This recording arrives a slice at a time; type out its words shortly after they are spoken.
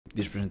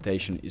This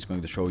presentation is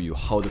going to show you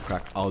how to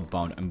crack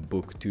outbound and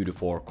book 2 to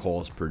 4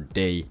 calls per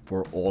day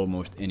for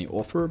almost any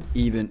offer,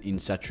 even in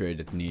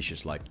saturated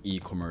niches like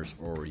e-commerce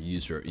or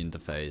user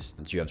interface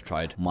that you have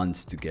tried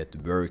months to get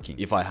working.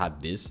 If I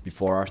had this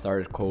before I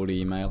started cold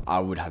email, I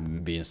would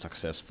have been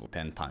successful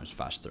 10 times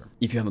faster.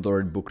 If you haven't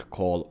already booked a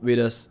call with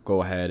us,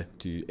 go ahead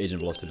to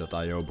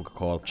agentvelocity.io, book a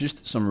call.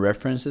 Just some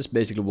references,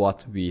 basically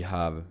what we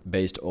have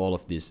based all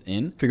of this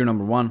in. Figure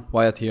number 1,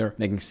 Wyatt here,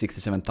 making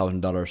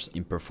 $67,000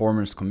 in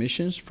performance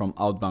commissions from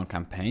outbound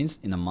campaigns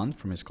in a month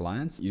from his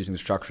clients using the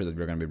structure that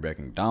we're going to be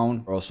breaking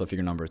down. Also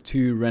figure number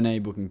 2, Rene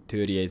booking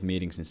 38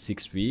 meetings in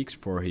 6 weeks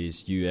for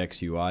his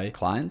UX UI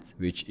client,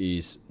 which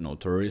is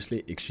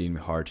notoriously extremely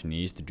hard to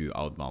niche to do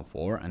outbound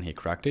for, and he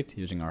cracked it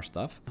using our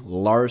stuff.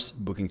 Lars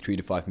booking 3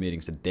 to 5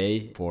 meetings a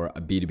day for a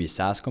B2B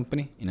SaaS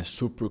company in a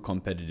super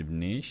competitive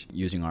niche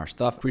using our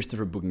stuff.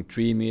 Christopher booking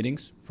 3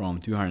 meetings from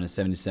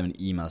 277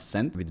 emails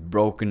sent with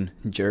broken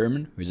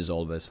German, which is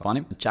always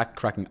funny. Jack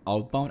cracking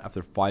outbound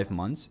after 5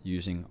 months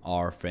using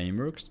our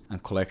frameworks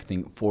and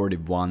collecting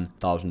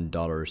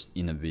 $41,000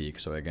 in a week.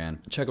 So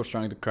again, Jack was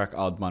trying to crack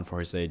outbound for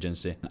his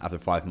agency. After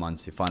 5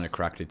 months, he finally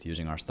cracked it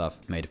using our stuff,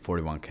 made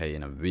 41K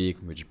in a week,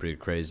 which is pretty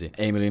crazy.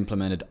 Emil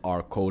implemented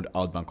our cold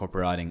outbound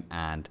copywriting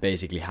and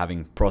basically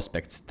having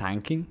prospects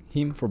thanking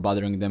him for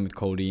bothering them with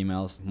cold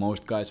emails.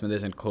 Most guys, when they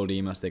send cold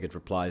emails, they get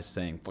replies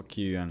saying fuck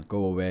you and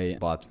go away.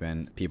 But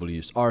when people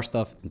use our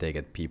stuff, they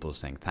get people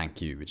saying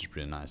thank you, which is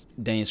pretty nice.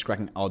 Dane's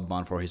cracking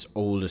outbound for his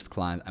oldest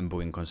client and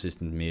booking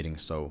consistent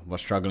meetings. So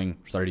was struggling,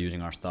 started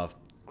using our stuff,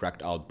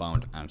 cracked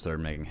outbound and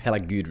started making hella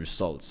good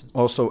results.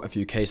 Also a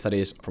few case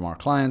studies from our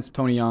clients.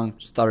 Tony Young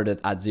started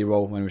at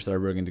 0 when we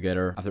started working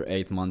together. After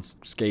 8 months,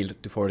 scaled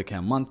to 40K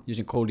a month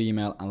using cold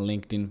email and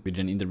LinkedIn. We did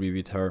an interview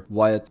with her.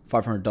 Wyatt,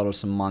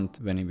 $500 a month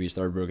when we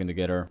started working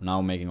together.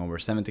 Now making over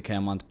 70K a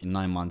month in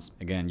 9 months.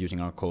 Again, using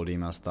our cold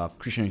email stuff.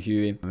 Christian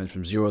Huey went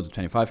from 0 to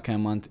 25K a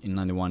month in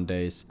 91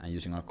 days and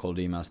using our cold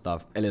email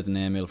stuff. Elliot and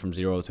Emil from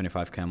 0 to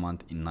 25K a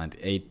month in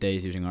 98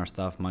 days using our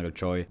stuff. Michael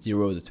Choi,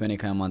 0 to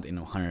 20K a month in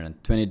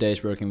 120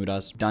 days working with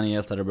us.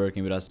 Daniel started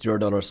working with us,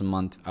 $0 a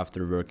month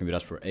after working with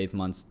us for 8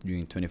 months,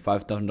 doing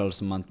 $25,000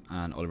 a month.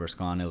 And Oliver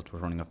Scanil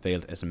was running a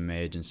failed SMM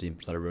agency,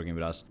 started working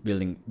with us,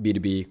 building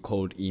B2B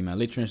cold email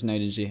lead generation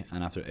agency,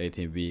 and after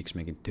 18 weeks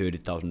making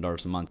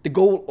 $30,000 a month. The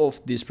goal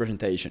of this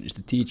presentation is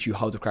to teach you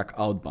how to crack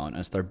outbound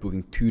and start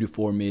booking 2 to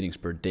 4 meetings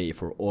per day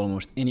for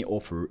almost any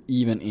offer,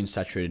 even in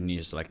saturated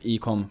niches like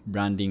e-com,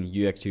 branding,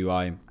 UX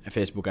UI,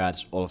 Facebook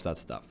ads, all of that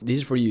stuff. This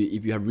is for you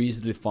if you have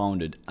recently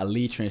founded a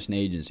lead generation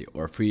agency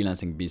or a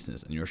freelancing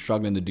business and you're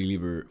struggling to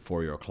deliver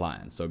for your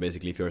clients. So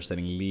basically if you're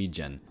selling lead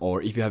gen,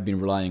 or if you have been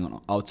relying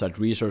on outside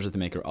resources to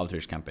make your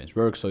outreach campaigns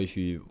work, so if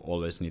you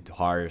always need to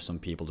hire some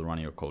people to run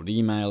your cold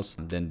emails,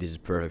 then this is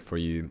perfect for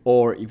you.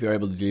 Or if you're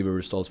able to deliver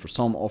results for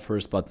some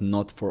offers but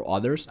not for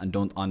others and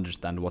don't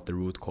understand what the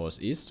root cause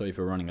is. So if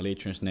you're running a lead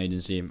generation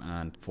agency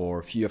and for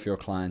a few of your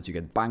clients you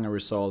get banger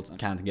results and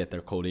can't get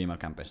their cold email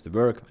campaigns to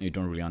work and you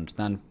don't really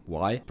understand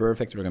why,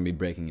 perfect, we're going to be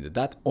breaking into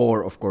that.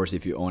 Or of course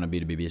if you own a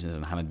B2B business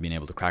and haven't been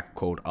able to crack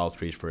cold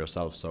outreach for yourself,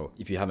 so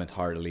if you haven't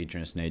hired a lead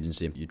generation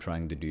agency, you're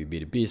trying to do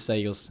B2B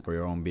sales for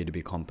your own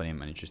B2B company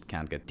and you just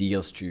can't get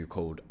deals through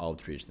cold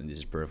outreach, then this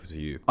is perfect for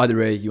you. Either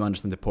way, you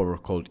understand the power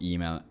of cold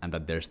email and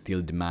that there's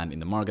still demand in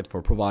the market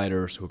for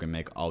providers who can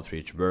make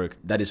outreach work.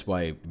 That is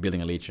why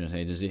building a lead generation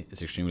agency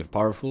is extremely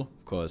powerful,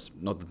 because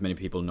not that many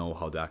people know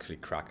how to actually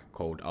crack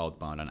cold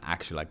outbound and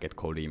actually like get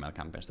cold email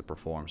campaigns to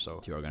perform.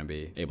 So you are going to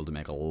be able to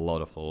make a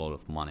lot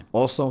of money.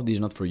 Also, this is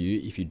not for you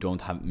if you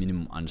don't have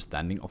minimum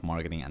understanding of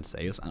marketing and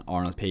sales and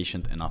are not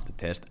patient enough to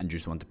test and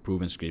just want the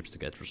proven scripts to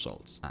get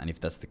results. And if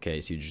that's the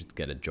case, you just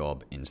get a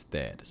job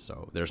instead.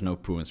 So there's no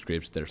proven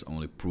scripts, there's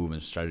only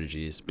proven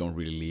strategies. Don't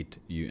really lead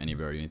you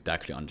anywhere. You need to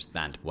actually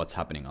understand what's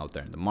happening out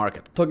there in the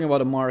market. Talking about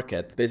the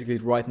market, basically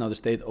right now the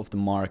state of the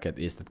market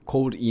is that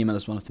cold email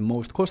is one of the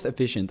most cost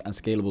efficient and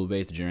scalable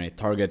ways to generate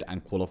target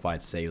and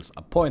qualified sales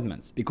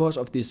appointments. Because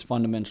of this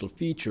fundamental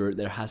feature,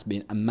 there has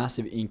been a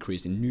massive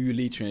increase in new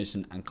lead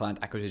generation and client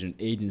acquisition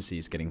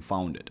agencies getting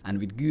founded. And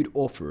with good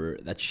offer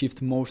that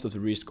shift most of the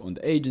risk on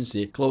the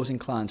agency, closing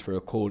clients for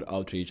a cold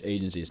outreach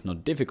agency is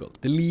not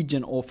difficult. The lead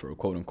gen offer,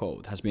 quote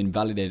unquote, has been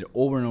validated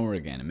over and over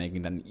again,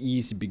 making that an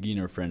easy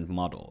beginner friend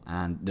model.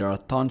 And there are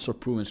tons of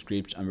proven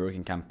scripts and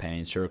working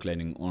campaigns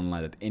circulating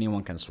online that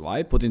anyone can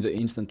swipe, put into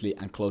instantly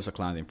and close a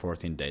client in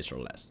 14 days or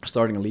less.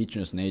 Starting a lead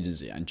generation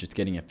agency and just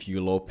getting a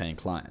few low paying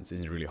clients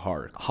isn't really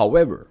hard.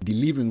 However,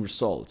 delivering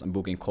results and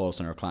booking calls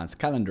on your client's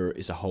calendar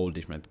is a whole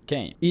different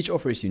game. Each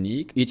offer is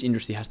unique, each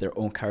industry has their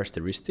own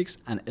characteristics,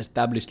 and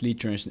established lead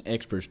generation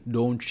experts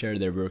don't share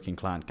their they're working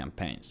client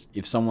campaigns.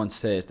 If someone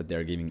says that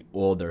they're giving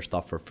all their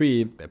stuff for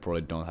free, they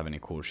probably don't have any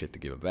cool shit to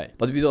give away.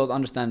 But without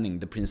understanding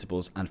the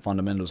principles and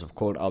fundamentals of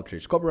cold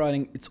outreach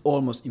copywriting, it's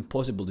almost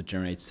impossible to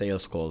generate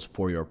sales calls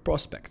for your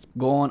prospects.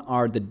 Gone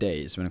are the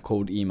days when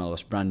cold email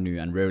was brand new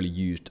and rarely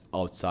used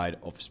outside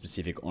of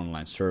specific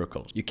online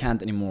circles. You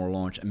can't anymore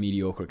launch a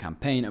mediocre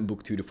campaign and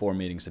book 2 to 4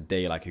 meetings a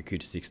day like you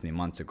could 16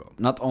 months ago.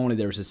 Not only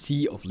there is a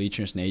sea of lead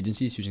generation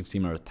agencies using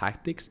similar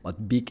tactics,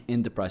 but big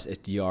enterprise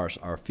SDRs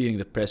are feeling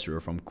the pressure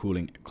from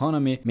cooling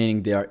economy,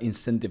 meaning they are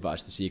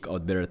incentivized to seek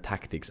out better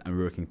tactics and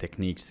working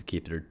techniques to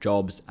keep their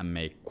jobs and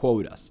make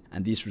quotas.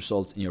 And this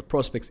results in your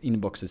prospects'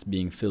 inboxes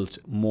being filled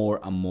more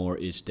and more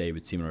each day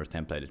with similar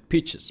templated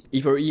pitches.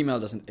 If your email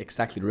doesn't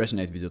exactly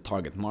resonate with your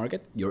target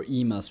market, your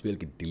emails will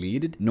get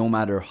deleted no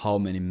matter how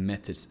many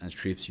methods and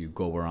scripts you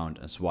go around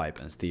and swipe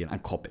and steal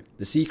and copy.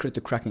 The secret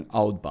to cracking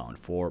outbound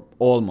for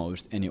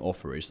almost any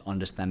offer is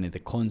understanding the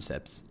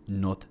concepts,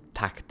 not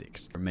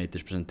tactics. I made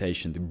this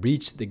presentation to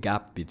bridge the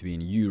gap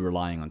between you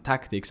relying on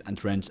tactics and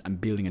trends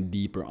and building a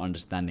deeper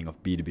understanding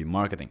of B2B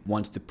marketing.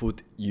 Wants to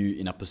put you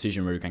in a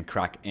position where you can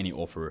crack any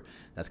offer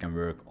that can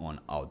work on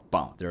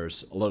outbound.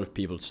 There's a lot of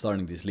people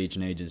starting these lead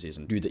gen agencies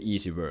and do the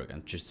easy work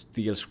and just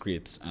steal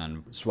scripts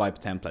and swipe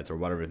templates or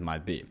whatever it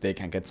might be. They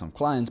can get some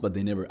clients, but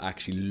they never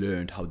actually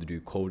learned how to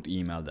do cold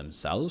email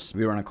themselves.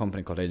 We run a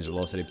company called Agent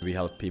Velocity. We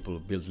help people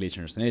build lead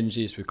generation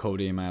agencies with cold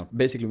email.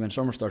 Basically, when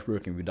someone starts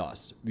working with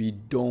us, we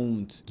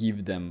don't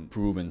give them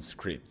proven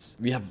scripts.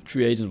 We have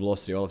through Agent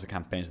Velocity, all of the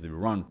campaigns that we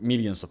run,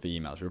 millions of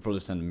emails. We probably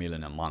send a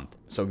million a month.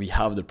 So we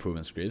have the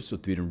proven scripts,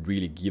 but we don't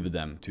really give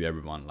them to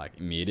everyone like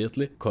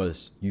immediately,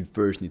 because you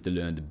first need to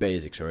learn the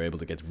basics or are able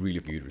to get really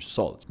good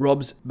results.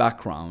 Rob's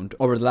background,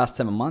 over the last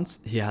 7 months,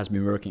 he has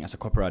been working as a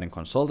copywriting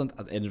consultant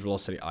at Agent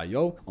Velocity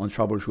IO on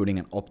troubleshooting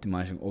and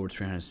optimizing over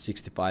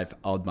 365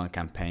 outbound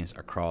campaigns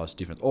across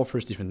different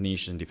offers, different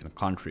niches, and different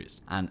countries.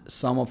 And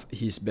some of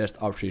his best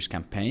outreach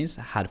campaigns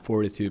had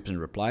 42%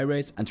 reply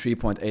rates and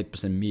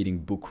 3.8% meeting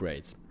book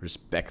rates,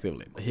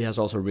 respectively. He has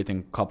also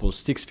written a couple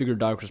 6-figure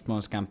direct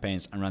response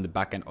campaigns and ran the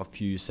backend of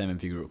few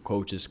 7-figure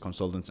coaches,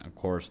 consultants, and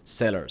course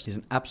sellers. He's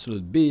an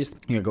absolute beast.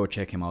 You can go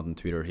check him out on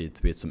Twitter. He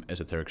tweets some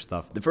esoteric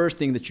stuff. The first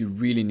thing that you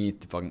really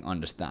need to fucking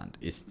understand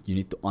is you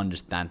need to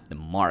understand the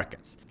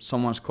markets.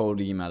 Someone's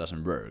cold email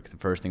doesn't work. The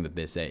first thing that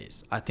they say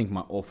is, I think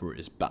my offer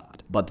is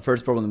bad. But the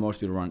first problem that most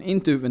people run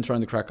into when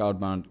trying to crack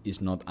outbound is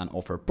not an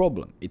offer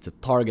problem. It's a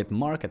target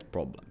market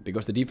problem,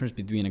 because the difference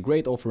between a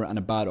great offer and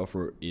a bad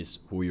offer is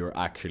who you're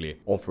actually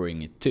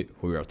offering it to,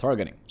 who you're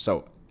targeting.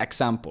 So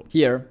example,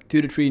 here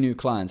 2 to 3 new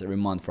clients every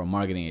month from a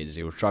marketing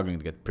agency who's struggling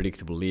to get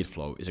predictable lead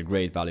flow is a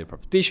great value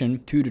proposition.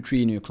 2 to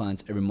 3 new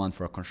clients every month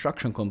for a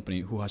construction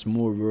company who has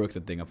more work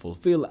that they can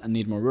fulfill and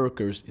need more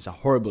workers is a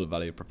horrible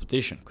value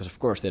proposition, because of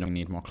course they don't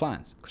need more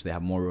clients because they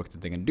have more work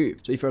that they can do.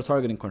 So if you're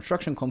targeting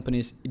construction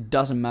companies, it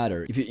doesn't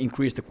matter if you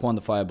increase the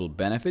quantifiable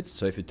benefits.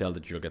 So if you tell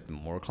that you'll get them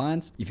more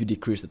clients, if you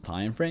decrease the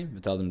time frame, you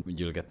tell them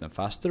you'll get them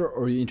faster,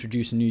 or you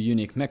introduce a new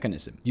unique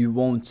mechanism, you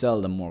won't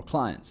sell them more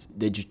clients.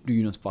 They just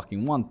do not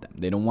fucking want them.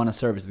 They don't want a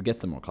service that gets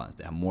them more clients.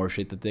 They have more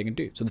shit that they can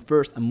do. So the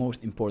first and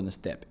most important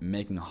step in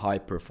making high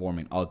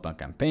performing outbound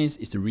campaigns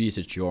is to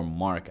research your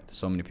market.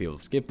 So many people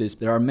skip this.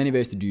 There are many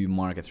ways to do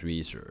market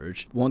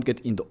research. Won't get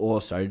into all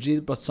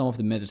strategies, but some of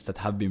the methods that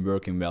have been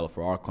working well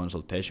for our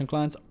consultation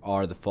clients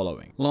are the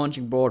following: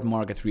 launching broad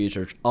market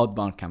research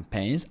outbound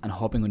campaigns and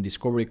hopping on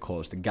discovery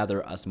calls to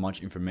gather as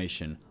much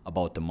information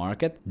about the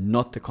market,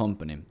 not the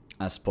company,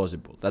 as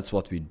possible. That's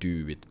what we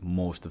do with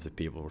most of the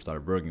people who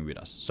start working with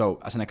us. So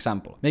as an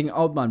example, making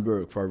outbound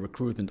work for our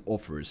recruitment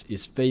offers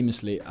is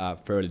famously a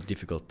fairly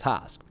difficult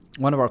task.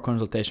 One of our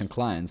consultation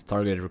clients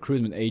targeted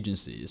recruitment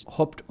agencies,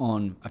 hopped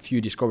on a few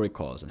discovery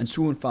calls, and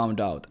soon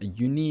found out a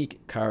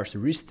unique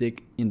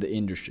characteristic in the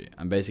industry.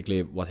 And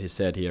basically what he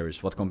said here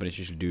is what companies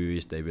usually do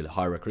is they will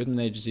hire recruitment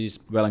agencies,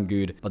 well and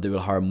good, but they will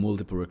hire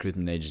multiple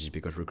recruitment agencies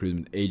because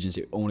recruitment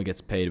agency only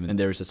gets paid when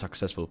there is a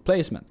successful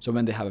placement. So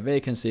when they have a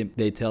vacancy,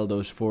 they tell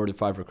those 4 to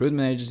 5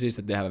 recruitment agencies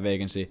that they have a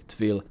vacancy to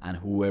fill, and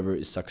whoever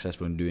is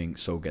successful in doing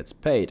so gets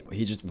paid.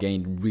 He just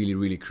gained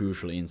really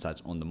crucial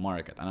insights on the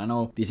market. And I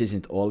know this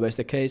isn't always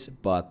the case,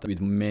 but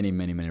with many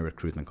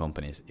recruitment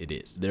companies it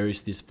is. There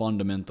is this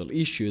fundamental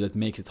issue that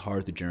makes it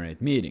hard to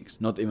generate meetings,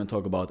 not even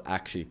talk about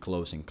actually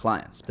closing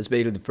clients. That's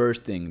basically the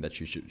first thing that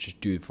you should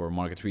do for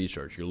market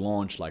research. You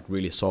launch like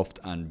really soft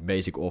and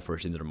basic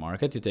offers into the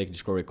market. You take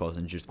discovery calls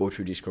and just go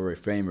through discovery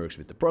frameworks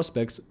with the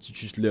prospects to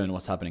just learn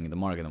what's happening in the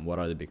market and what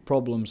are the big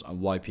problems and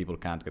why people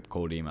can't get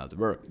cold email to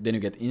work. Then you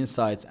get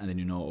insights, and then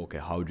you know, okay,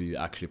 how do you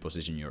actually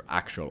position your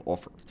actual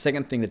offer?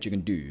 Second thing that you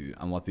can do,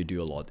 and what we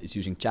do a lot, is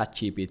using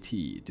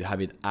ChatGPT to have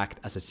it act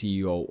as a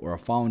CEO or a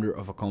founder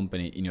of a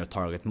company in your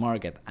target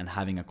market and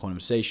having a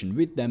conversation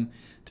with them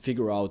to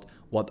figure out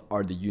what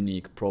are the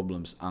unique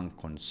problems and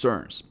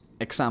concerns.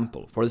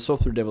 Example, for the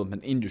software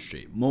development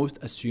industry, most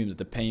assume that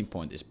the pain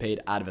point is paid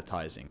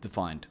advertising to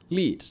find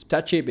leads.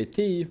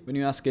 ChatGPT, when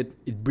you ask it,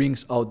 it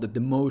brings out that the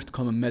most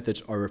common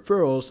methods are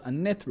referrals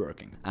and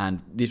networking.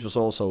 And this was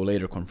also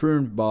later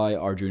confirmed by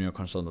our junior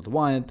consultant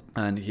Wyatt,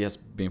 and he has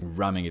been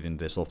ramming it in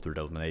the software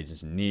development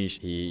agency niche.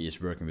 He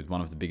is working with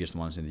one of the biggest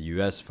ones in the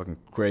US, fucking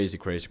crazy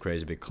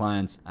big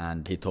clients,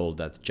 and he told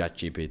that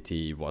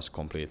ChatGPT was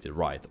completely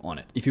right on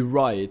it. If you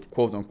write,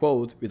 quote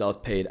unquote,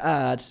 without paid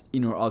ads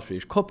in your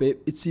outreach copy,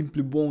 it simply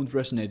won't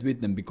resonate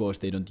with them because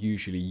they don't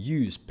usually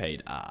use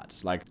paid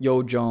ads. Like,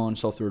 yo John,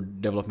 software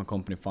development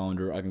company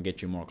founder, I can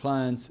get you more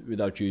clients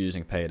without you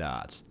using paid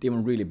ads. They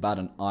won't really bat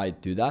an eye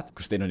to that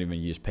because they don't even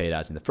use paid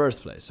ads in the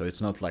first place. So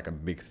it's not like a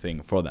big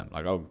thing for them.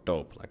 Like, oh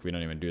dope, like we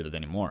don't even do that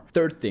anymore.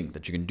 Third thing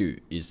that you can do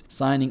is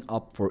signing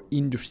up for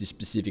industry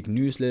specific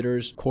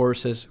newsletters,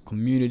 courses,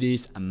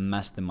 communities, and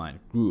mastermind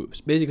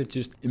groups. Basically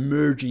just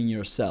immersing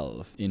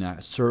yourself in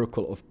a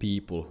circle of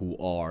people who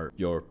are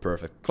your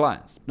perfect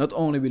clients. Not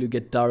only will you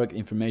get direct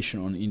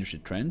information on industry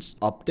trends,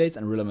 updates,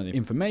 and relevant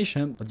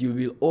information, but you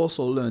will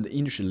also learn the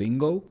industry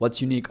lingo,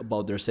 what's unique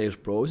about their sales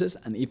process,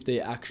 and if they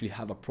actually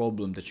have a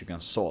problem that you can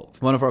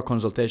solve. One of our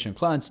consultation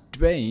clients,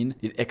 Dwayne,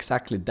 did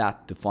exactly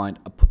that to find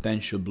a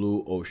potential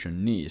blue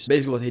ocean niche.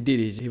 Basically what he did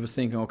is he was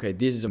thinking, okay,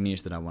 this is a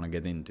niche that I want to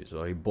get into.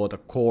 So he bought a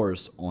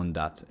course on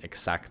that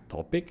exact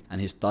topic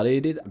and he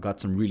studied it, got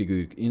some really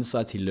good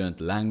insights. He learned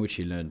the language,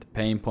 he learned the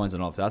pain points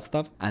and all of that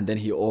stuff. And then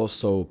he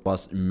also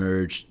was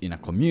immersed in a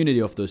community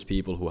of those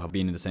people who have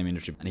been in the same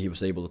industry, and he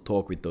was able to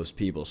talk with those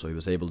people. So he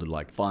was able to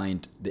like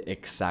find the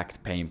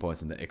exact pain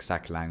points and the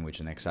exact language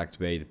and the exact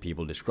way that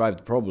people describe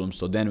the problems.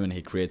 So then when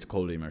he creates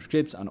cold email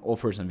scripts and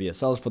offers and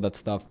VSLs for that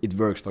stuff, it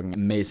works fucking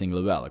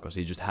amazingly well because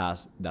he just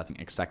has that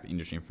exact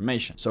industry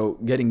information. So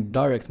getting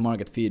direct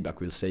market feedback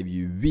will save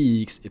you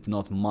weeks, if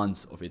not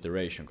months of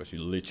iteration, because you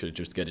literally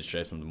just get it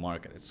straight from the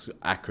market. It's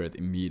accurate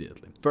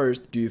immediately.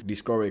 First, do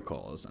discovery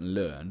calls and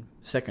learn.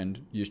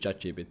 Second, use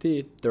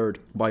ChatGPT. Third,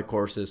 buy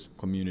courses,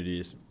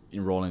 communities,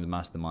 enroll in the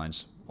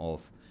masterminds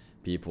of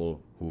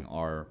people who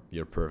are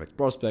your perfect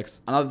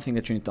prospects. Another thing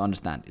that you need to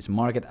understand is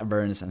market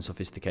awareness and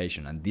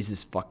sophistication, and this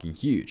is fucking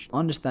huge.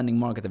 Understanding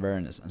market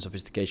awareness and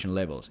sophistication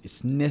levels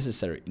is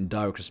necessary in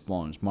direct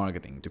response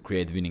marketing to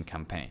create winning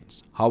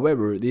campaigns.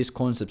 However, these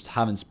concepts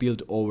haven't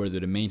spilled over to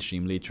the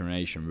mainstream lead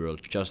generation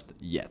world just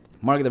yet.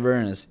 Market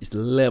awareness is the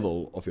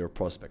level of your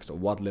prospects, so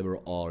what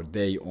level are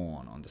they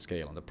on the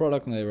scale, on the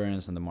product and the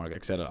awareness and the market,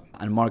 etc.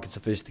 And market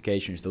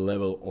sophistication is the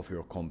level of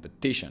your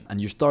competition.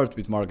 And you start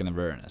with market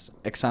awareness.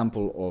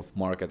 Example of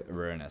market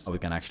awareness, how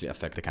it can actually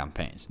affect the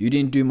campaigns. You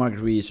didn't do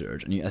market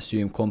research and you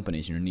assume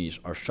companies in your niche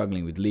are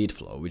struggling with lead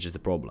flow, which is the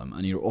problem,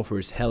 and your offer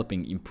is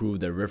helping improve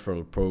their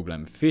referral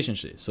program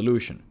efficiency.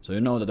 Solution. So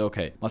you know that,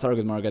 okay, my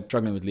target market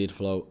struggling with lead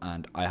flow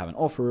and I have an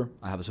offer,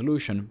 I have a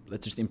solution,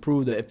 let's just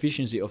improve the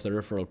efficiency of the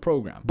referral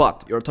program. But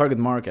your target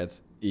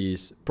market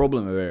is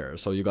problem aware,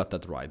 so you got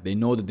that right. They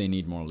know that they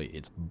need more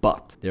leads,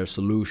 but they're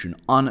solution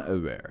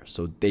unaware,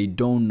 so they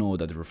don't know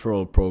that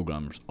referral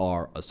programs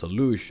are a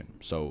solution.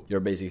 So you're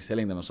basically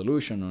selling them a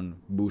solution on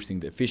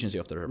boosting the efficiency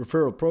of their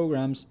referral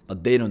programs,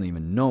 but they don't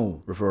even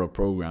know referral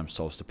program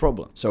solves the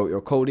problem. So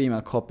your cold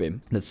email copy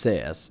that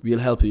says, we'll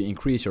help you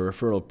increase your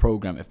referral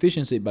program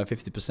efficiency by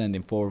 50%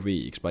 in 4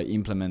 weeks by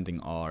implementing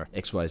our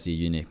XYZ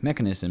unique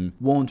mechanism,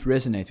 won't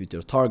resonate with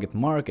your target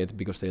market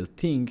because they'll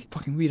think,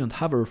 fucking, we don't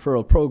have a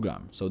referral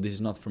program, so this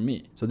is not for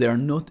me. So they are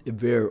not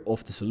aware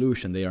of the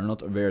solution. They are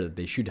not aware that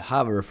they should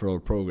have a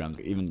referral program,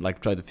 even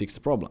like try to fix the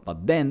problem.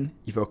 But then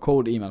if your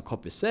cold email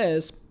copy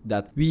says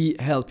that we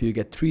help you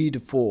get 3 to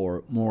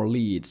 4 more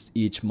leads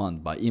each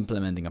month by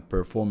implementing a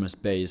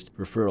performance-based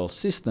referral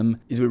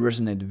system, it will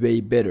resonate way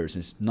better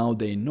since now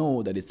they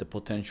know that it's a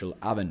potential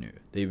avenue.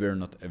 They were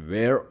not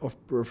aware of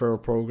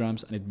referral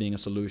programs and it being a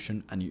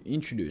solution, and you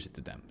introduce it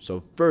to them. So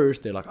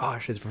first they're like, oh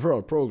shit,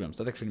 referral programs,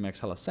 that actually makes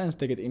hella sense,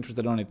 they get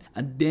interested on it,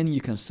 and then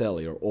you can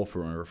sell your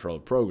offer on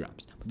referral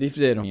programs. But if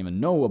they don't even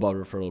know about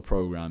referral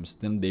programs,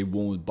 then they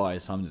won't buy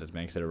something that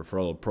makes their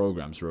referral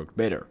programs work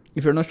better.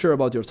 If you're not sure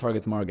about your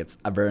target market's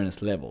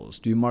awareness levels,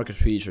 do market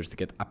features to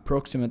get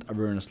approximate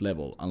awareness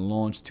level and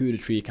launch 2 to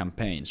 3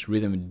 campaigns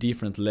written with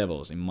different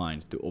levels in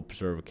mind to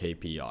observe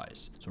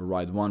KPIs. So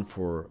write one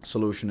for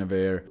solution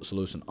aware,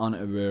 solution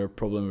unaware,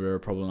 problem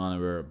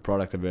unaware,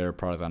 product aware,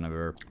 product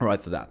unaware.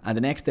 Write for that. And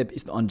the next step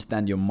is to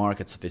understand your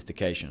market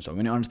sophistication. So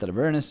when you understand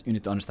awareness, you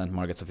need to understand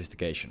market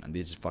sophistication, and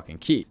this is fucking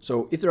key.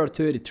 So if there are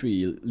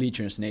 33 lead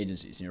generation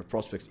agencies in your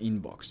prospect's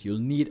inbox, you'll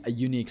need a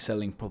unique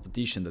selling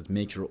proposition that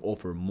makes your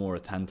offer more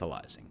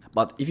tantalizing.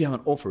 But if you have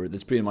an offer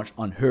that's pretty much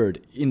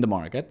unheard in the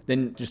market,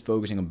 then just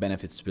focusing on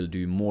benefits will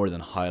do more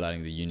than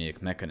highlighting the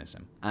unique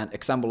mechanism. An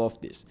example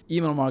of this,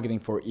 email marketing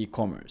for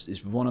e-commerce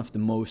is one of the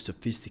most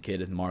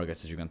sophisticated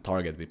markets that you can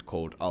target with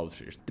cold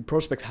outreach. The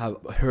prospects have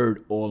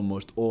heard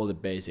almost all the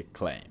basic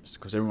claims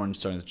because everyone is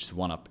starting to just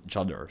one-up each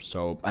other.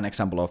 So an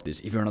example of this,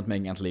 if you're not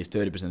making at least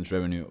 30%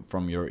 revenue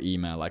from your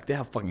email, like they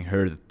have fucking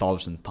heard it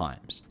 1,000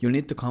 times. You'll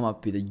need to come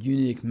up with a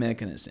unique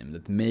mechanism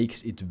that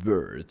makes it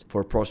worth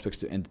for prospects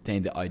to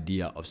entertain the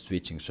idea of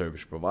switching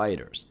service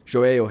providers.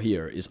 Joao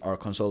here is our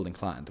consulting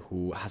client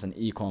who has an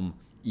e-com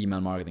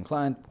email marketing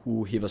client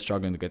who he was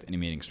struggling to get any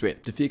meetings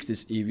with. To fix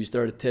this, we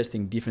started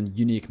testing different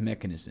unique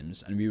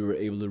mechanisms, and we were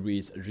able to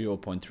reach a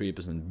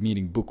 0.3%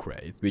 meeting book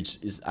rate, which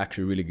is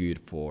actually really good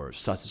for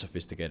such a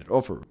sophisticated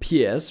offer.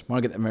 PS,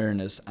 market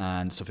awareness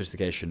and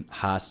sophistication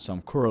has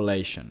some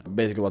correlation.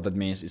 Basically what that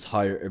means is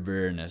higher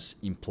awareness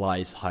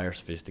implies higher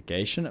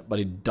sophistication, but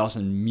it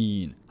doesn't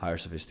mean higher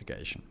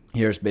sophistication.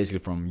 Here's basically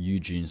from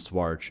Eugene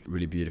Schwartz,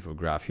 really beautiful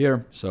graph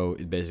here. So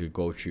it basically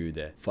goes through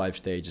the 5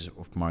 stages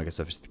of market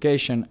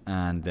sophistication,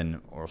 and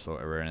then also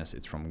awareness.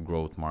 It's from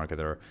Growth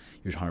Marketer.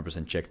 You should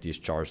 100% check these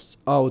charts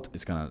out.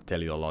 It's gonna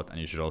tell you a lot,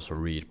 and you should also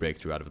read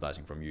Breakthrough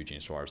Advertising from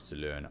Eugene Schwartz to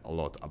learn a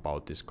lot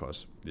about this,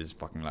 because this is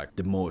fucking like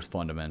the most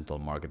fundamental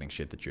marketing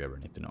shit that you ever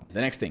need to know.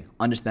 The next thing,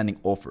 understanding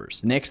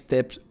offers. Next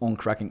steps on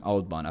cracking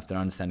outbound after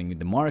understanding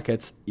the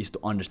markets is to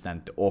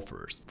understand the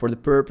offers. For the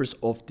purpose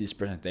of this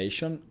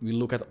presentation, we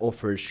look at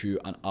offers through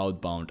an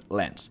outbound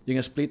lens. You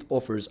can split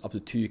offers up to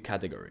 2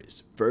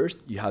 categories. First,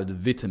 you have the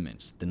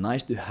vitamins, the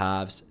nice to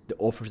haves, the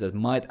offers that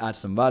might add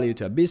some value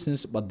to a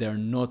business, but they're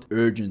not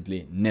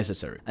urgently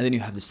necessary. And then you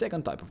have the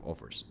second type of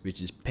offers,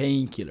 which is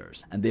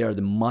painkillers, and they are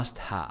the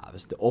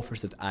must-haves, the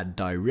offers that add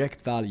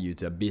direct value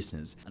to a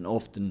business and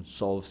often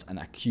solves an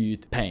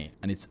acute pain,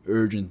 and it's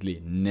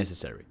urgently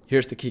necessary.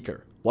 Here's the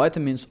kicker.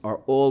 Vitamins are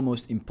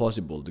almost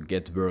impossible to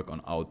get work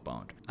on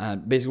outbound.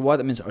 And basically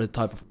vitamins are the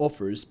type of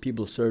offers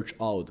people search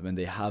out when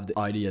they have the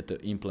idea to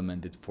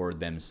implement it for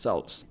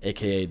themselves,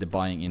 aka the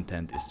buying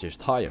intent is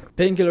just higher.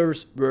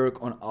 Painkillers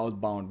work on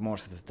outbound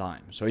most of the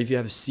time. So if you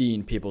have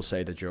seen people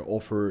say that your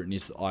offer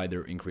needs to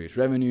either increase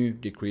revenue,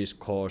 decrease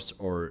costs,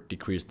 or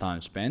decrease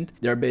time spent,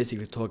 they're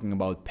basically talking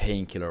about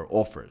painkiller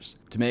offers.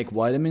 To make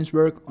vitamins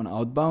work on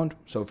outbound,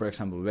 so for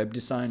example web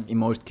design, in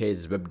most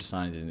cases web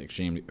design is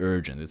extremely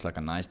urgent. It's like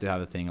a nice to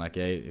have thing, like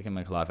yeah, you can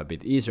make life a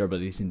bit easier,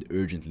 but it isn't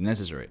urgently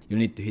necessary. You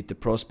need to hit the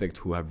prospect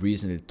who have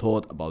recently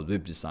thought about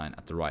web design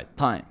at the right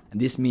time. And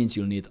this means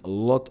you'll need a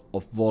lot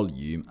of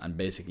volume and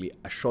basically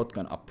a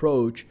shotgun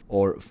approach,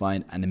 or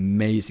find an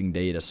amazing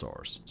data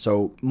source.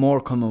 So more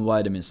common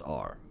vitamins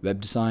are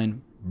web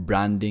design,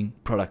 branding,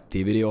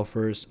 productivity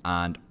offers,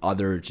 and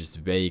other just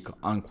vague,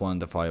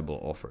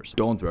 unquantifiable offers.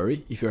 Don't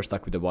worry if you're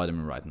stuck with the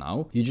vitamin right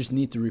now. You just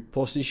need to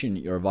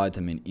reposition your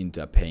vitamin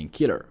into a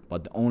painkiller,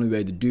 but the only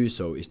way to do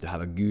so is to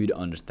have a good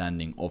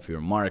understanding of your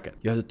market.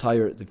 You have to tie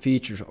the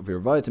features of your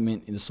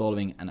vitamin into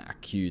solving an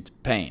acute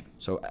pain.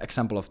 So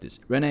example of this,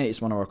 Rene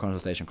is one of our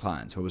consultation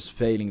clients who was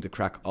failing to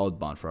crack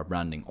outbound for a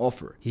branding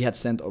offer. He had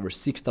sent over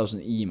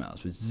 6,000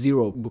 emails with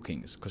 0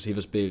 bookings because he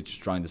was basically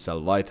just trying to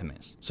sell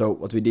vitamins. So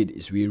what we did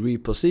is we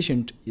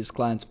repositioned his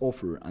client's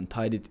offer and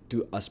tied it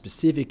to a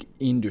specific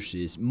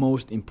industry's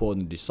most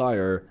important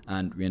desire,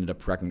 and we ended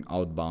up cracking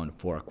outbound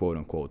for a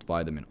quote-unquote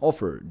vitamin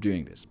offer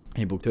doing this.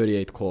 He booked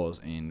 38 calls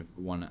in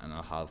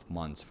 1.5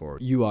 months for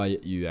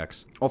UI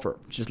UX offer.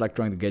 Just like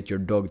trying to get your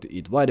dog to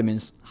eat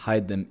vitamins,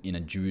 hide them in a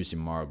juicy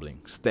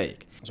marbling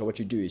steak. So what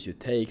you do is you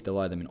take the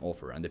vitamin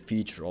offer and the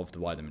feature of the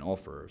vitamin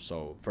offer.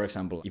 So for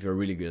example, if you're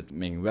really good at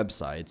making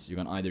websites, you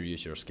can either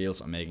use your skills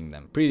on making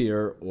them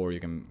prettier, or you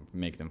can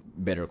make them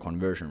better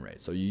conversion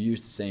rate. So you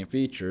use the same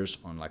features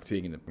on like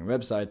tweaking the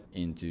website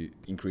into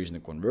increasing the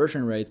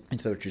conversion rate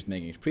instead of just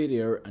making it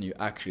prettier, and you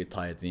actually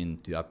tie it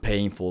into a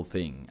painful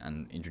thing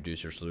and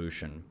introduce your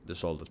solution to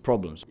solve those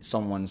problems.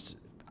 Someone's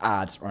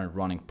ads aren't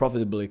running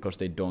profitably because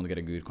they don't get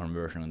a good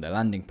conversion on their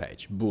landing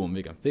page. Boom,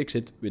 we can fix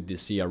it with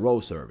this CRO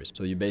service.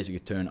 So you basically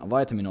turn a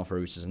vitamin offer,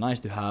 which is nice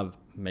to have,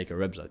 make your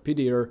website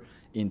prettier,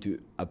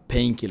 into a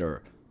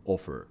painkiller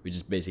offer, which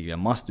is basically a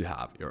must to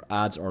have. Your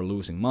ads are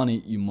losing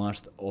money, you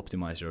must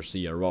optimize your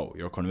CRO,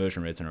 your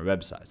conversion rates on your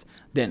websites.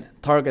 Then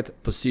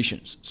target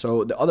positions.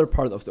 So the other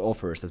part of the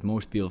offers that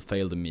most people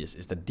fail to miss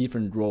is that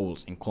different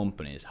roles in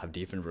companies have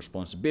different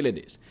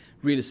responsibilities.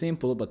 Really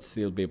simple, but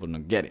still people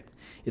don't get it.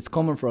 It's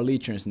common for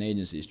lead generation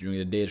agencies during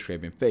the data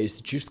scraping phase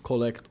to just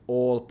collect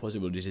all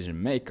possible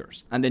decision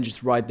makers and then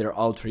just write their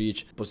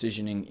outreach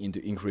positioning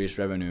into increased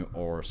revenue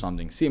or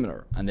something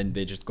similar, and then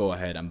they just go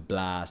ahead and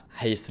blast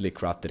hastily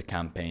crafted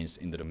campaigns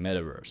into the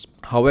metaverse.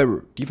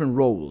 However, different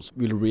roles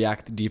will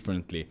react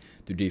differently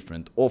to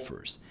different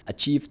offers. A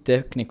chief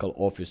technical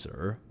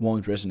officer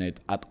won't resonate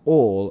at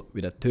all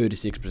with a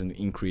 36%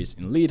 increase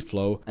in lead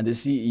flow, and the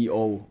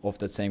CEO of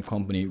that same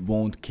company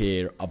won't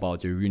care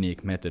about your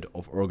unique method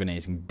of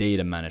organizing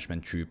data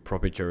management through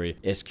proprietary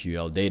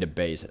SQL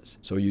databases.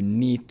 So you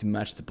need to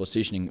match the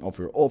positioning of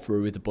your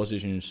offer with the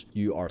positions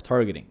you are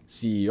targeting.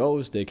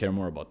 CEOs, they care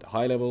more about the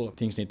high level,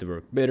 things need to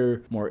work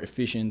better, more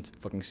efficient,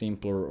 fucking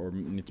simpler, or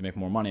need to make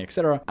more money,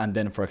 etc. And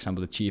then, for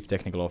example, the chief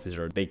technical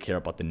officer, they care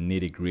about the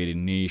nitty-gritty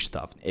niche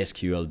stuff,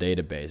 SQL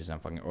databases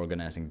and fucking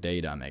organizing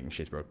data and making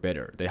shit work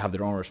better. They have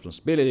their own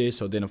responsibilities,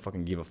 so they don't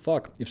fucking give a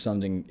fuck if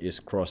something is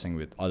crossing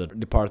with other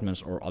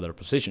departments or other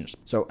positions.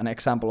 So an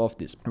example of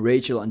this,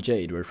 Rachel and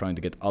Jade were trying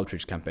to get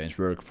outreach campaigns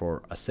work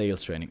for a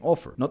sales training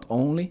offer. Not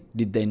only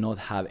did they not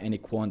have any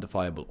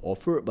quantifiable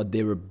offer, but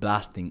they were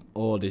blasting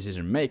all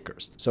decision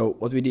makers. So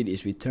what we did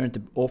is we turned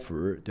the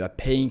offer to a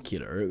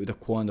painkiller with a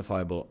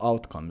quantifiable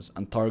outcomes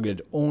and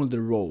targeted only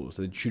the roles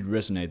that it should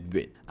resonate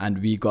with.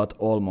 And we got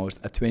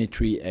almost a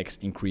 23x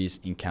increase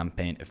in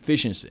campaign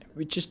efficiency.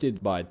 We just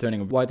did by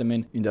turning a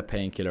vitamin into a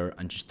painkiller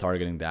and just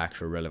targeting the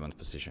actual relevant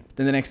position.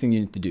 Then the next thing you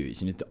need to do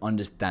is you need to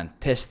understand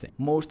testing.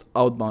 Most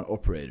outbound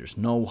operators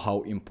know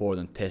how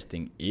important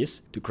testing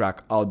is to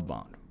crack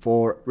outbound.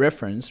 For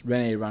reference,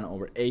 Rene ran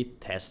over 8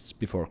 tests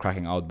before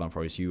cracking outbound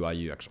for his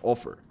UI UX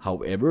offer.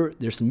 However,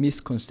 there's a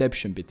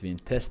misconception between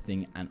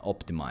testing and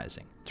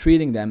optimizing.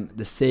 Treating them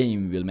the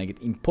same will make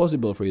it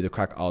impossible for you to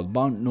crack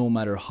outbound no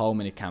matter how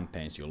many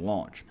campaigns you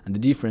launch. And the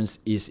difference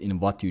is in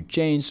what you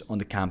change on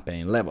the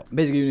campaign level.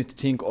 Basically, you need to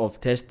think of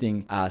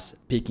testing as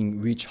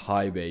picking which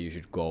highway you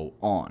should go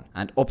on,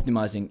 and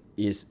optimizing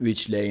is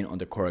which lane on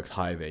the correct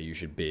highway you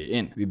should be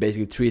in. We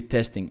basically treat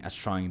testing as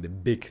trying the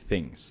big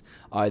things,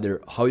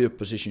 either how you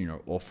position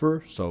your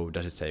offer, so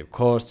does it save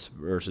costs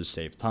versus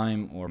save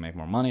time or make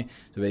more money,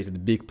 so basically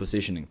the big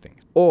positioning thing,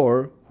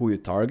 or who you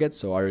target,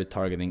 so are you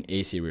targeting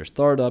A-series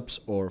startups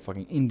or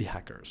fucking indie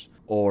hackers,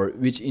 or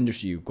which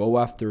industry you go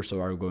after,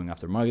 so are you going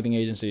after marketing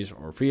agencies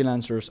or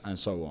freelancers and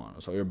so on.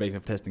 So you're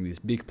basically testing these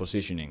big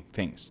positioning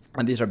things,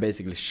 and these are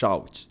basically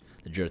shouts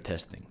that you're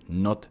testing,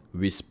 not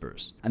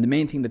whispers. And the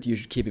main thing that you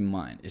should keep in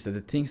mind is that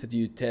the things that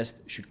you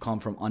test should come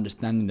from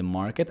understanding the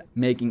market,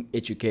 making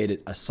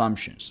educated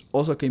assumptions.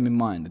 Also keep in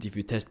mind that if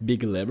you test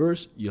big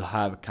levers, you'll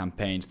have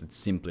campaigns that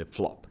simply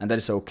flop. And that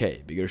is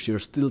okay, because you're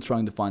still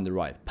trying to find the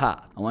right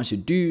path. And once you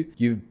do,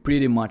 you've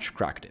pretty much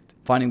cracked it.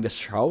 Finding the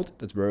shout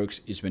that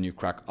works is when you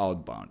crack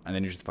outbound, and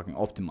then you just fucking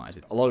optimize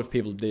it. A lot of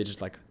people, they just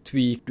like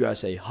tweak, do I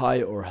say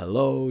hi or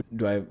hello?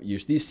 Do I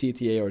use this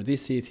CTA or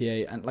this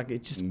CTA? And like,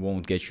 it just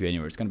won't get you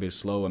anywhere. It's gonna be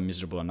slow and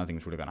miserable and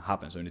nothing's really gonna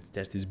happen. So you need to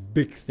test these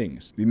big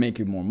things. We make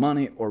you more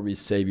money, or we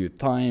save you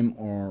time,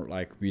 or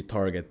like we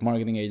target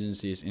marketing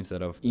agencies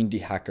instead of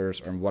indie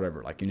hackers or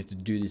whatever. Like, you need to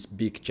do these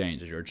big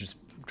changes. You're just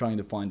trying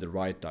to find the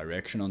right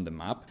direction on the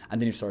map, and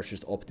then you start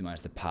just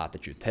optimize the path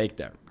that you take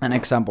there. An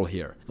example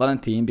here,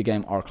 Valentin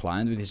became our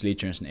client with his lead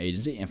generation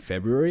agency in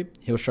February.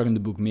 He was struggling to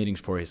book meetings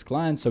for his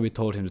clients, so we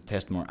told him to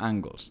test more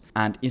angles.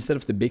 And instead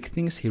of the big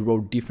things, he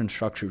wrote different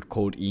structured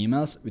cold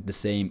emails with the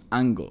same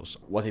angles.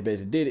 What he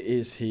basically did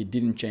is he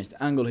didn't change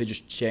the angle, he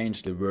just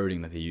changed the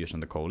wording that he used on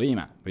the cold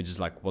email, which is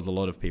like what a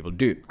lot of people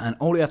do. And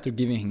only after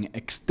giving him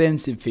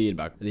extensive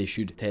feedback that he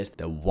should test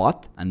the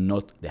what and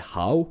not the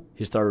how,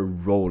 he started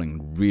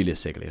rolling really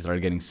sickly. He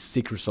started getting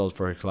sick results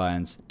for his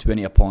clients,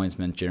 20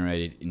 appointments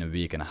generated in a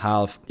week and a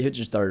half. He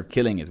just started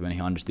killing it when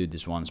he understood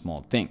this one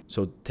small thing.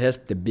 So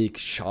test the big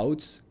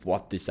shouts,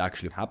 what is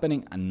actually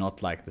happening, and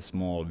not like the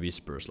small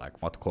whispers,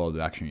 like what call to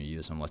action you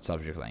use and what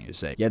subject line you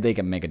say. Yeah, they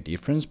can make a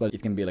difference, but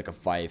it can be like a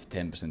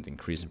 5-10%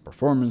 increase in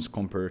performance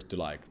compared to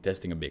like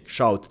testing a big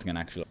shout that can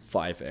actually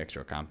 5x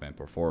your campaign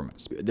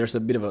performance. There's a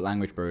bit of a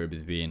language barrier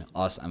between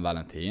us and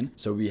Valentin,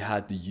 so we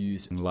had to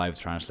use a live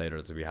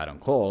translator that we had on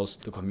calls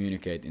to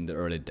communicate in the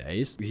early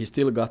days. He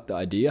still got the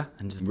idea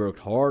and just worked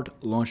hard,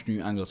 launched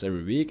new angles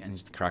every week, and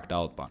just cracked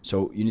outbound.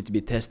 So you need to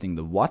be testing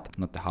the what,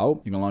 not the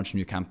how. You can launch a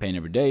new campaign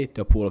every day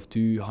to a pool of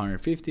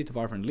 250 to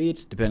 500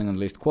 leads, depending on the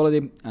list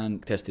quality,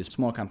 and test these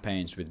small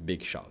campaigns with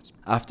big shouts.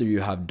 After you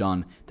have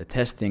done the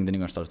testing, then you're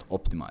gonna start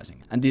optimizing.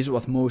 And this is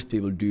what most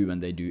people do when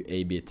they do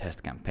A/B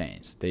test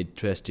campaigns. They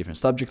test different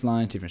subject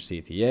lines, different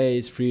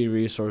CTAs, free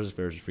resources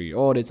versus free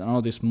audits, and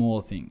all these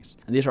small things.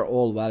 And these are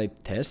all valid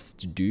tests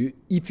to do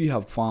if you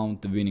have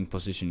found the winning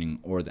positioning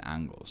or the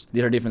angles.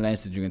 These are different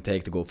lanes that you can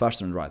take to go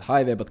faster on the right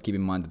highway, but keep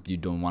in mind that you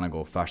don't want to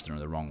go faster on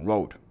the wrong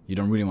road. You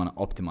don't really want to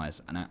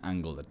optimize an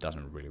angle that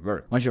doesn't really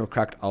work. Once you have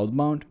cracked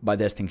outbound, by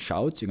testing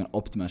shouts, you can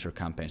optimize your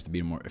campaigns to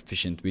be more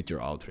efficient with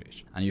your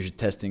outreach. And you should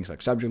test things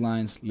like subject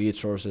lines, lead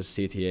sources,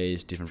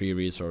 CTAs, different free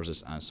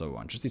resources, and so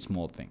on. Just these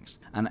small things.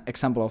 An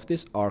example of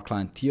this, our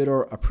client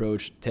Theodore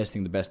approached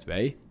testing the best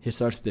way. He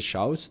starts with the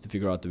shouts to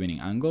figure out the winning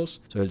angles.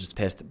 So he'll just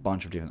test a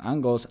bunch of different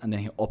angles, and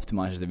then he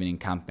optimizes the winning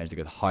campaigns to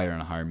get higher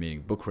and higher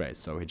meeting book rates.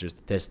 So he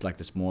just tests like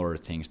the smaller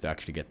things to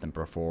actually get them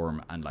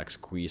perform and like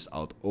squeeze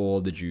out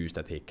all the juice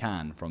that he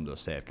can from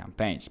those saved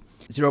campaigns.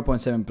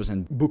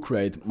 0.7% book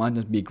rate might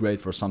not be great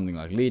for something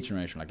like lead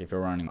generation. Like if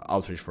you're running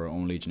outreach for your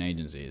own lead gen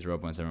agency,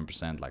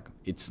 0.7%, like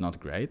it's not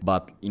great.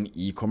 But in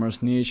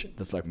e-commerce niche,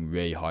 that's like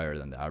way higher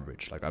than the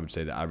average. Like I would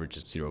say the average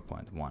is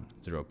 0.1,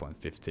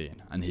 0.15,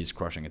 and he's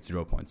crushing at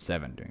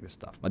 0.7 doing this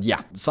stuff. But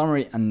yeah,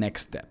 summary and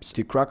next steps.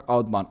 To crack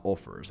outbound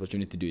offers, what you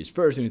need to do is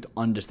first you need to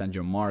understand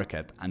your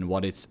market and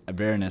what its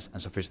awareness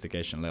and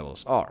sophistication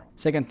levels are.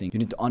 Second thing, you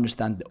need to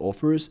understand the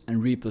offers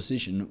and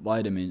reposition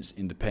vitamins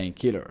in the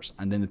painkiller. failures.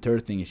 And then the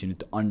third thing is you need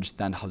to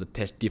understand how to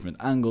test different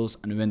angles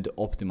and when to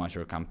optimize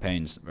your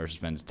campaigns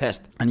versus when to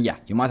test. And yeah,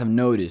 you might have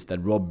noticed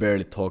that Rob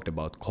barely talked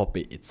about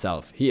copy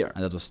itself here,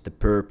 and that was the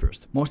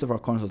purpose. Most of our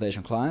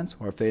consultation clients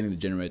who are failing to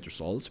generate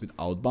results with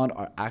outbound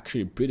are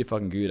actually pretty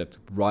fucking good at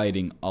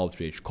writing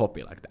outreach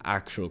copy. Like the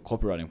actual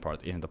copywriting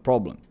part isn't a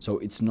problem. So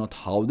it's not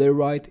how they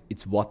write,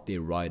 it's what they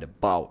write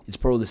about. It's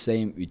probably the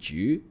same with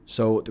you.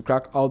 So to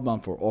crack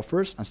outbound for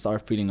offers and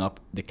start filling up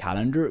the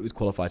calendar with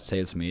qualified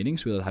sales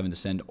meetings without having to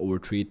send over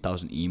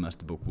 3,000 emails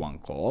to book one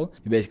call,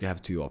 you basically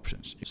have two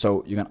options.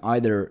 So you can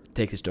either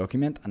take this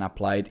document and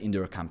apply it into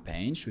your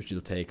campaigns, which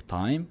will take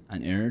time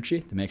and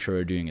energy to make sure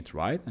you're doing it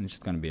right, and it's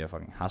just gonna be a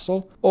fucking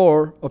hassle.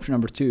 Or option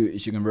number two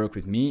is you can work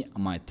with me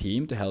and my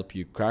team to help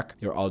you crack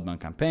your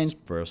outbound campaigns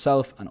for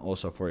yourself and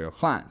also for your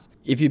clients.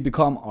 If you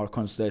become our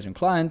consultation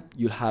client,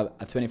 you'll have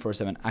a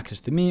 24/7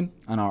 access to me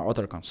and our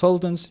other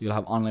consultants. You'll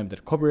have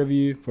unlimited copy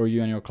review for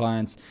you and your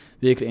clients,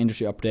 weekly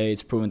industry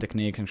updates, proven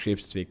techniques and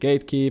scripts that we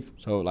gatekeep.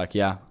 So like,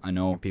 yeah, I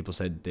know people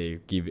said they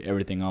give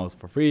everything out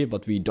for free,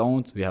 but we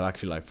don't. We have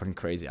actually like fucking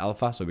crazy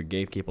alpha, so we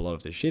gatekeep a lot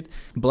of this shit.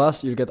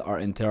 Plus, you'll get our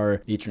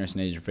entire lead generation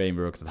agency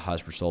framework that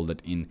has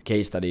resulted in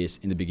case studies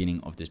in the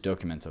beginning of this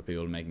document. So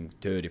people making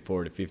 30,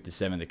 40, 50,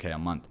 70K a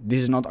month.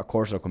 This is not a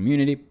course or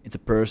community. It's a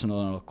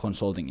personal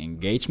consulting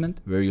engagement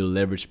where you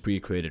leverage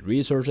pre-created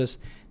resources,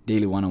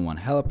 daily one-on-one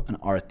help, and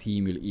our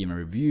team will even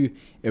review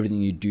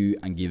everything you do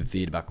and give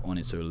feedback on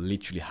it. So you'll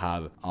literally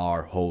have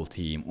our whole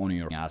team on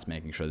your ass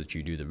making sure that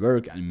you do the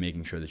work and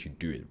making sure that you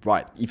do it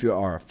right. If you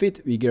are a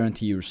fit, we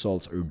guarantee you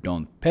results or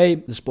don't pay.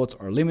 The spots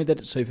are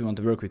limited, so if you want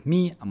to work with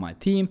me and my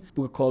team,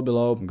 book a call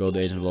below, go to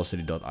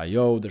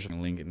agentvelocity.io. There's a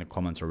link in the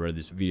comments or where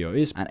this video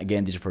is. And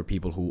again, this is for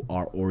people who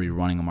are already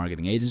running a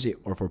marketing agency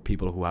or for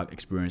people who have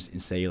experience in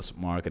sales,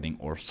 marketing,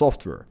 or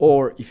software.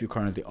 Or if you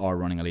currently are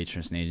running a lead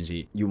generation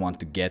agency, you want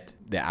to get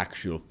the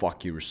actual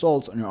fuck you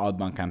results on your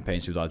outbound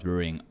campaigns without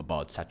worrying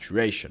about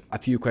saturation. A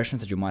few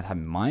questions that you might have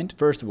in mind.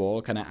 First of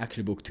all, can I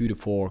actually book 2 to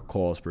 4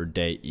 calls per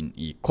day in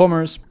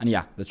e-commerce? And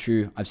yeah, that's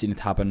true. I've seen it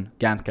happen.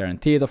 Can't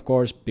guarantee it, of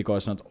course,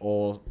 because not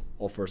all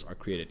offers are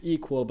created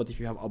equal, but if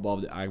you have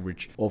above the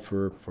average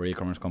offer for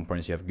e-commerce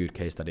companies, you have good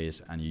case studies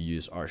and you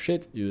use our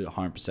shit, you're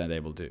 100%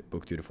 able to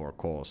book 2 to 4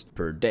 calls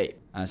per day.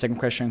 Second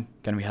question,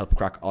 can we help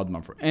crack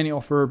outbound for any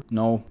offer?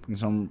 No,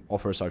 some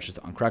offers are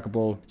just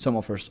uncrackable. Some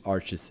offers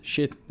are just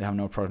shit. They have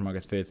no product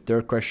market fit.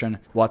 Third question,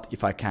 what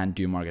if I can't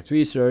do market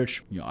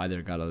research? You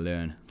either gotta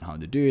learn how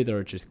to do it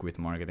or just quit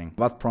marketing.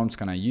 What prompts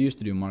can I use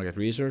to do market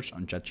research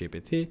on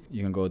ChatGPT?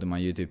 You can go to my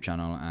YouTube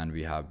channel and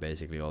we have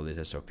basically all these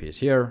SOPs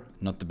here.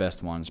 Not the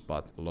best ones,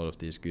 but a lot of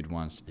these good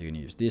ones. You can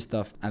use this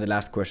stuff. And the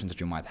last question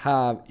that you might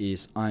have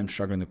is, I'm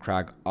struggling to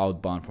crack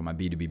outbound for my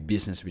B2B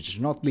business, which is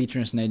not lead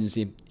generation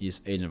agency,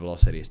 is Agent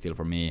Velocity still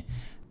for me.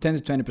 10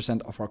 to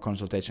 20% of our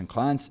consultation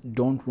clients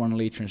don't run a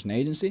lead generation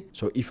agency.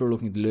 So if you're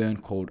looking to learn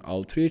cold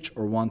outreach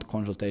or want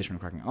consultation on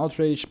cracking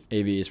outreach,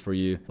 AV is for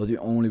you. But we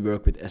only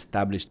work with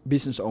established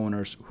business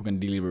owners who can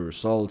deliver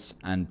results.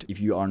 And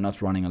if you are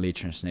not running a lead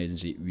generation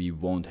agency, we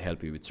won't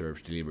help you with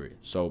service delivery.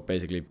 So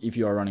basically, if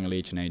you are running a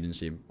lead generation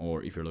agency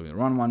or if you're looking to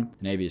run one,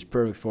 then AV is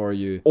perfect for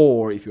you.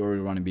 Or if you already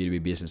run a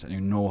B2B business and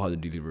you know how to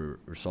deliver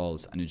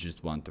results and you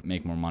just want to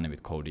make more money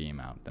with cold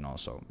email, then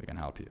also we can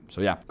help you. So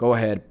yeah, go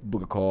ahead,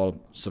 book a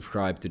call,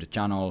 subscribe to the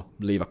channel,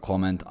 leave a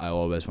comment. I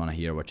always want to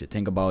hear what you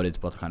think about it,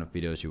 what kind of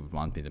videos you would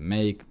want me to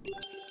make.